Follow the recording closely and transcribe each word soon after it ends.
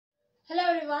Hello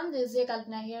everyone, this is Chinnaiah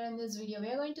Kalpana here. In this video, we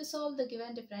are going to solve the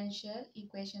given differential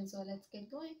equation. So let's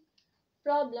get going.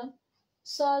 Problem: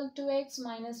 solve 2x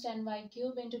minus 10y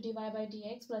cube into dy by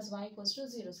dx plus y equals to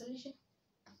 0. Solution: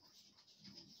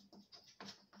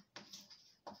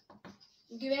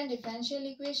 given differential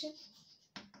equation.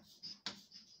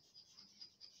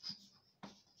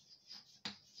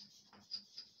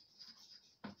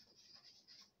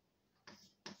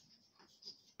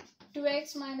 Two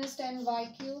x minus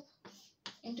 10y cube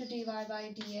into dy by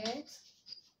dx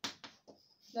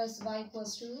plus y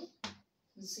equals to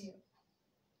 0.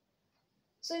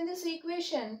 So in this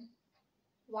equation,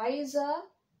 y is a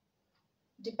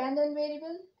dependent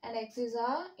variable and x is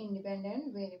a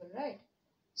independent variable, right?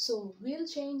 So we'll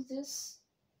change this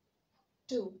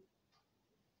to,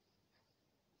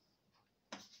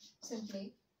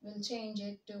 simply we'll change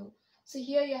it to, see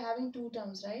here you're having two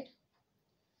terms, right?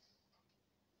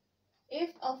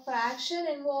 If a fraction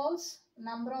involves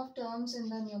number of terms in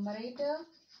the numerator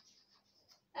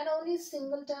and only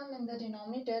single term in the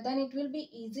denominator, then it will be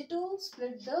easy to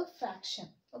split the fraction.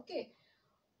 Okay.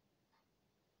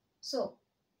 So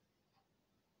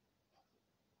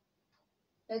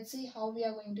let's see how we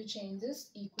are going to change this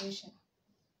equation.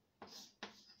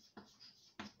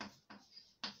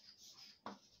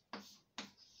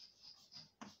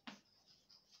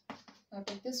 Now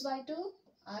take this y to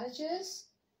RHS,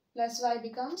 plus y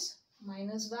becomes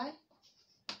minus y.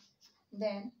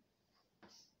 Then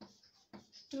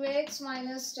 2x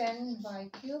minus 10y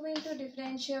cube into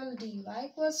differential dy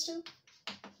equals to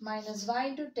minus y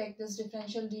into, take this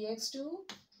differential dx to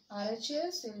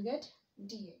RHS, you'll get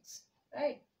dx,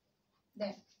 right?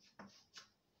 Then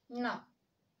now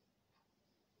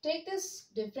take this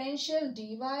differential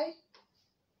dy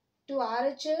to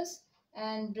RHS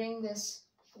and bring this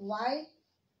y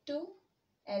to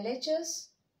LHS,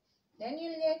 then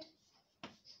you'll get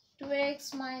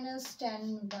 2x minus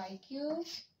 10y cube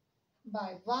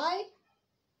by y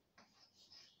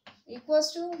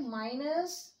equals to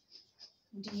minus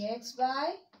dx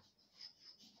by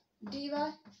dy,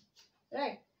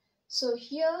 right? So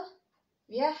here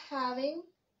we are having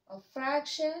a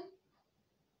fraction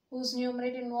whose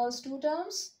numerator involves two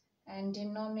terms and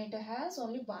denominator has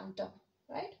only one term,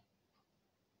 right?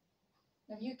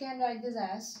 Now you can write this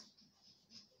as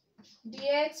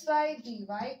dx by dy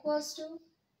equals to,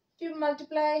 if you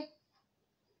multiply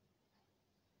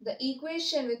the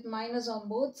equation with minus on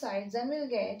both sides, then we'll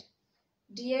get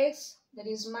dx, that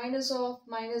is minus of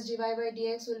minus dy by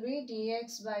dx will be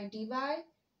dx by dy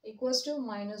equals to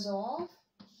minus of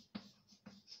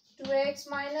 2x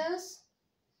minus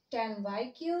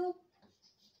 10y cube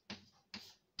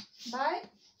by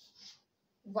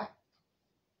y.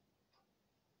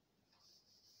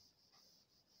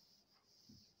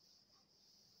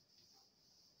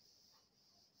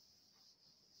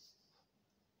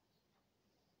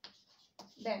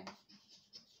 Then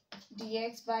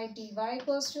dx by dy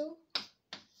equals to,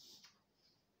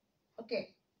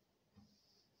 okay,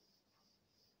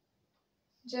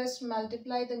 just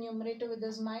multiply the numerator with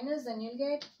this minus, then you'll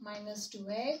get minus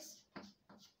 2x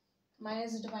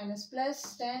minus into minus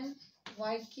plus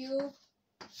 10y cube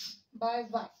by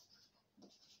y.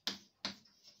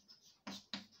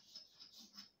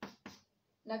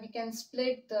 Now we can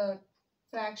split the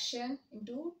fraction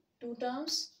into two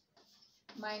terms,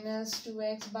 minus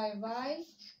 2x by y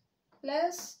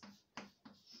plus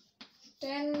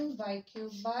 10y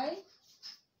cube by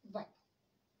y.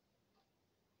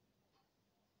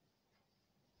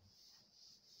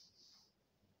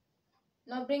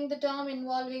 Now bring the term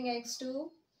involving x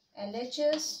to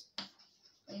LHS.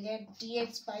 We'll get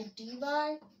dx by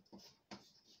dy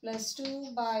plus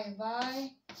 2 by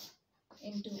y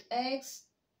into x,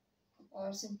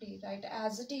 or simply write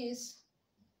as it is,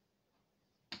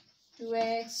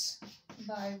 2x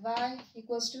by y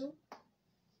equals to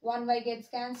 1y gets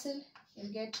cancelled,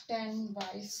 you'll get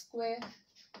 10y square.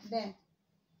 Then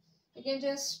you can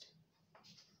just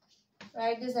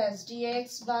write this as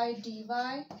dx by dy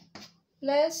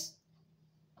plus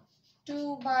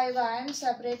 2 by y. I'm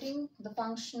separating the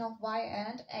function of y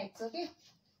and x, okay?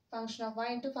 Function of y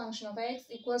into function of x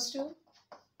equals to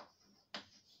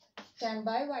 10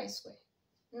 by y square.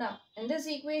 Now, in this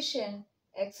equation,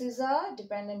 x is a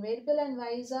dependent variable and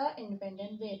y is a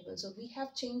independent variable. So, we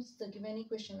have changed the given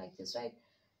equation like this, right?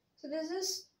 So, this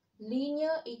is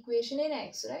linear equation in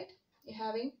x, right? You're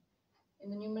having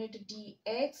in the numerator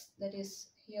dx, that is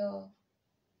here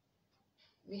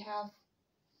we have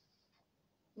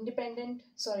dependent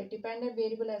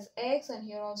variable as x, and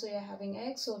here also you're having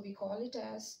x. So, we call it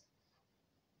as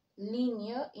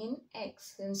linear in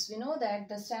x, since we know that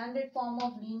the standard form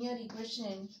of linear equation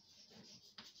in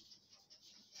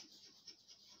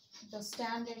the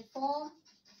standard form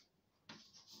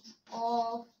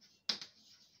of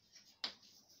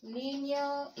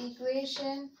linear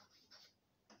equation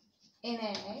in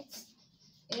X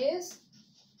is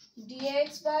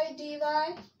dx by dy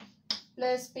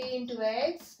plus p into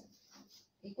x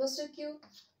equals to q,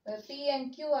 where p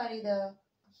and q are either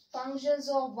functions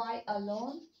of y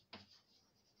alone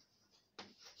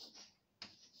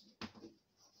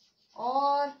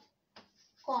or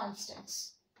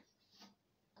constants.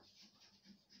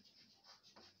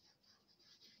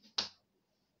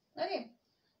 Okay,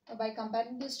 by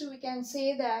comparing these two, we can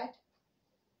say that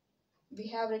we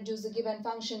have reduced the given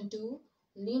function to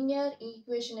linear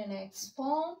equation in X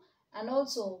form, and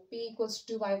also p equals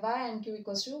to y and q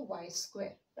equals to y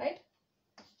square, right?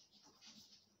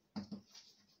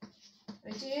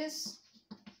 Which is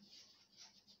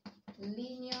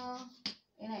linear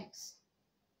in X,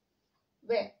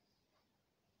 where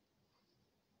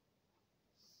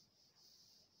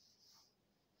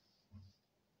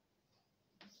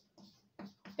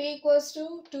p equals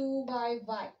to 2 by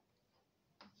y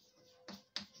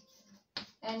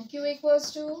and q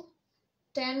equals to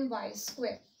 10y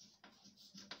square.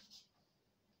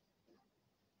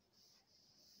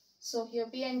 So here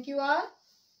p and q are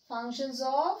functions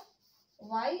of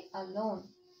y alone,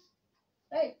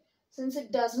 right? Since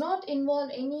it does not involve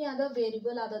any other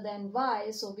variable other than y,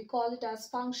 so we call it as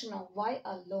function of y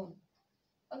alone.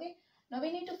 Okay, now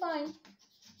we need to find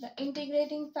the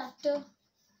integrating factor.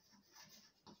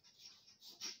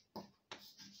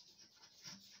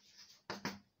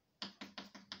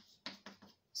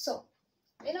 So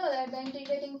we know that the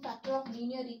integrating factor of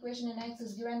linear equation in X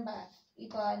is given by e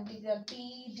power integral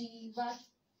p dy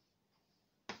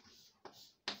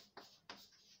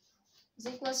is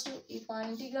equals to e power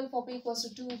integral for p equals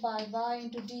to 2 by y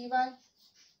into dy.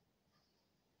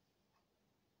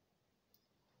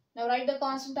 Now write the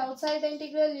constant outside the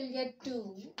integral, you'll get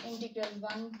 2 integral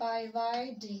 1 by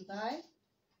y dy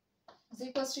is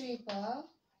equals to e power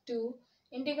 2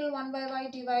 integral 1 by y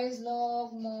dy is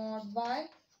log mod y,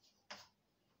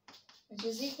 which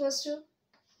is equals to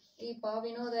e power,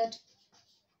 we know that,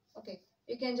 okay,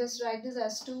 you can just write this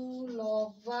as 2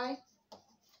 log y.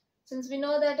 Since we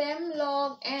know that m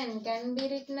log n can be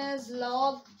written as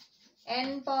log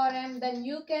n power m, then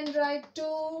you can write 2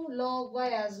 log y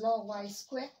as log y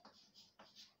square.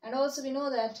 And also we know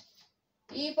that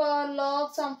e power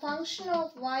log some function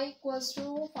of y equals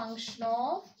to function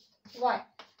of y.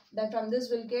 Then from this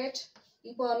we'll get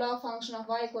e power log function of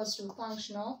y equals to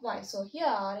function of y. So here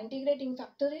our integrating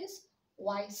factor is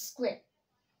y square.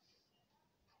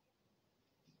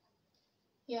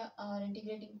 Here our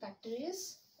integrating factor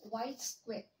is y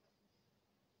square.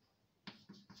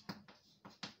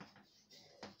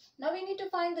 Now we need to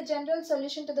find the general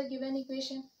solution to the given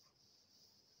equation.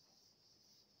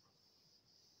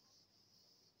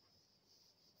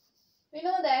 We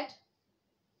know that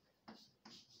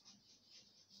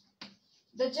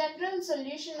the general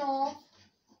solution of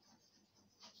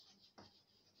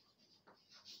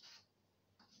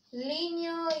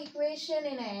linear equation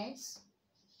in X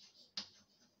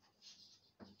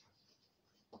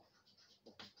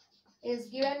is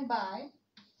given by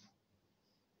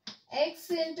x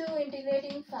into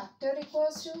integrating factor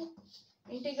equals to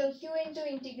integral q into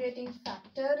integrating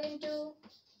factor into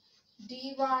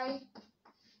dy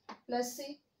plus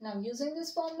c. Now using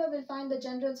this formula, we'll find the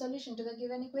general solution to the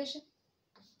given equation.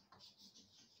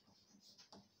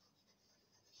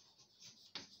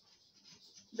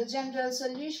 The general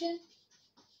solution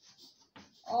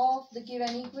of the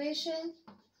given equation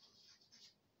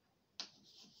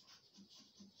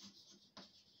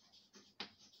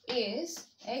is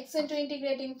x into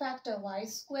integrating factor y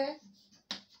square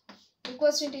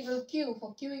equals to integral q,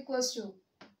 for q equals to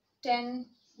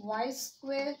 10y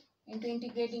square into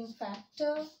integrating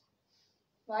factor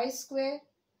y square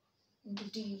into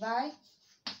dy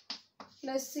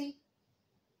plus c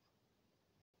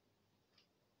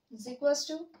is equals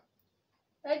to,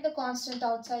 write the constant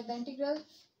outside the integral,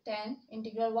 10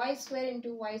 integral y square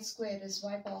into y square is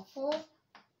y power 4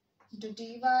 into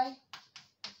dy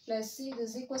plus c.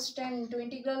 This is equals to 10 into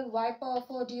integral y power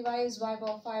 4 dy is y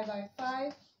power 5 by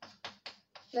 5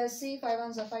 plus c, 5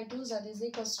 ones are 5 twos, that is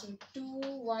equals to 2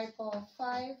 y power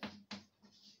 5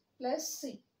 plus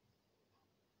c.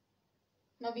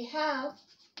 Now we have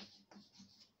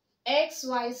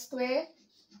xy square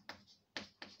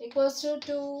equals to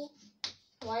 2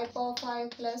 y power 5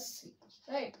 plus c,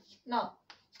 right? Now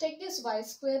take this y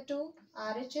square to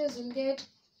RHS, you'll get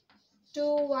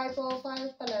 2 y power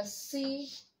 5 plus c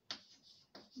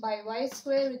by y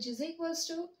square, which is equals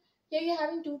to Here you're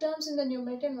having two terms in the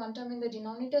numerator and one term in the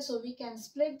denominator, so we can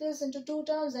split this into two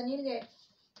terms and you'll get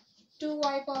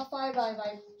 2y power 5 by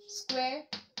y square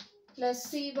plus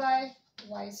c by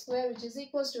y square, which is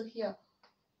equals to here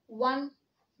 1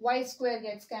 y square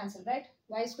gets cancelled, right?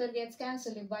 Y square gets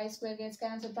cancelled. If y square gets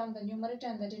cancelled from the numerator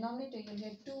and the denominator, you'll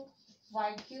get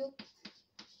 2y cube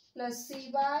plus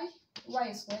c by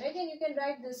y square. Again, you can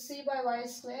write this c by y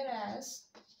square as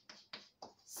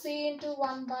c into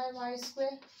 1 by y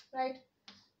square, right?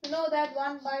 You know that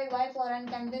 1 by y power n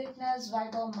can be written as y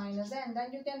power minus n.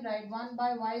 Then you can write 1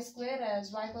 by y square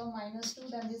as y power minus 2.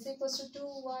 Then this equals to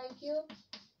 2y cube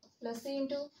plus c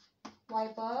into y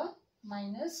power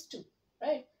minus 2,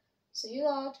 right? So you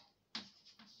got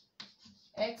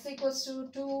x equals to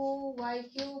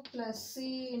 2y cube plus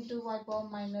c into y power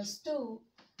minus 2.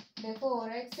 Therefore,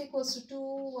 x equals to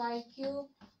 2y cube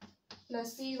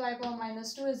plus c y power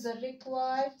minus 2 is the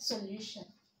required solution.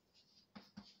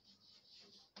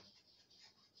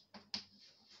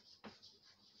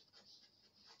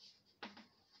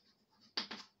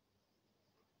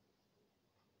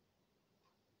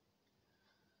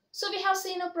 So we have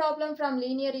seen a problem from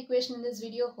linear equation in this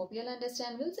video. Hope you'll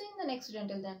understand. We'll see you in the next video.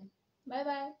 Until then, bye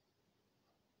bye.